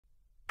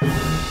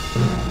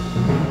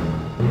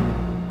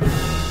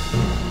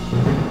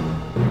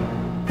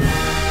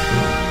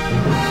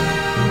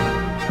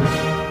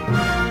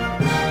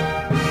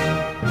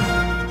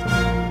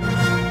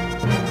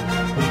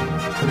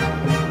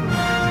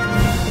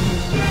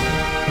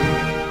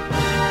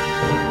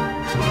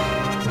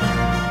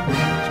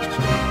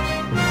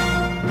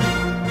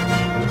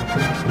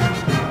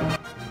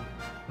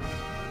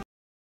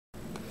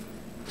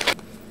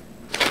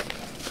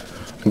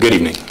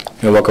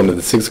and welcome to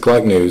the 6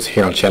 o'clock news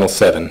here on Channel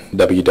 7,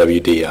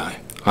 WWDI.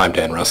 I'm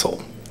Dan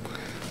Russell.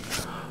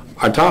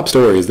 Our top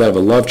story is that of a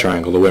love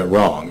triangle that went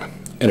wrong.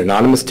 An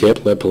anonymous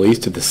tip led police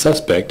to the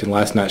suspect in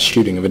last night's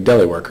shooting of a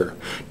deli worker,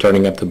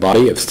 turning up the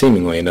body of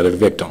seemingly another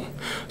victim.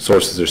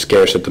 Sources are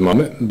scarce at the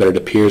moment, but it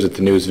appears that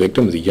the newest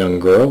victim is a young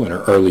girl in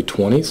her early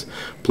 20s.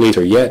 Police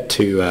are yet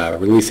to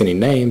release any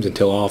names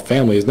until all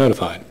family is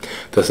notified.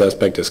 The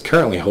suspect is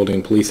currently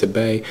holding police at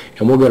bay,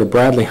 and we'll go to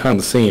Bradley on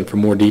the scene for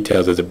more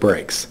details as it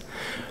breaks.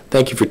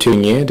 Thank you for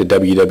tuning in to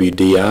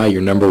WWDI,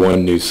 your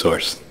 #1 news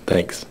source.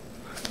 Thanks.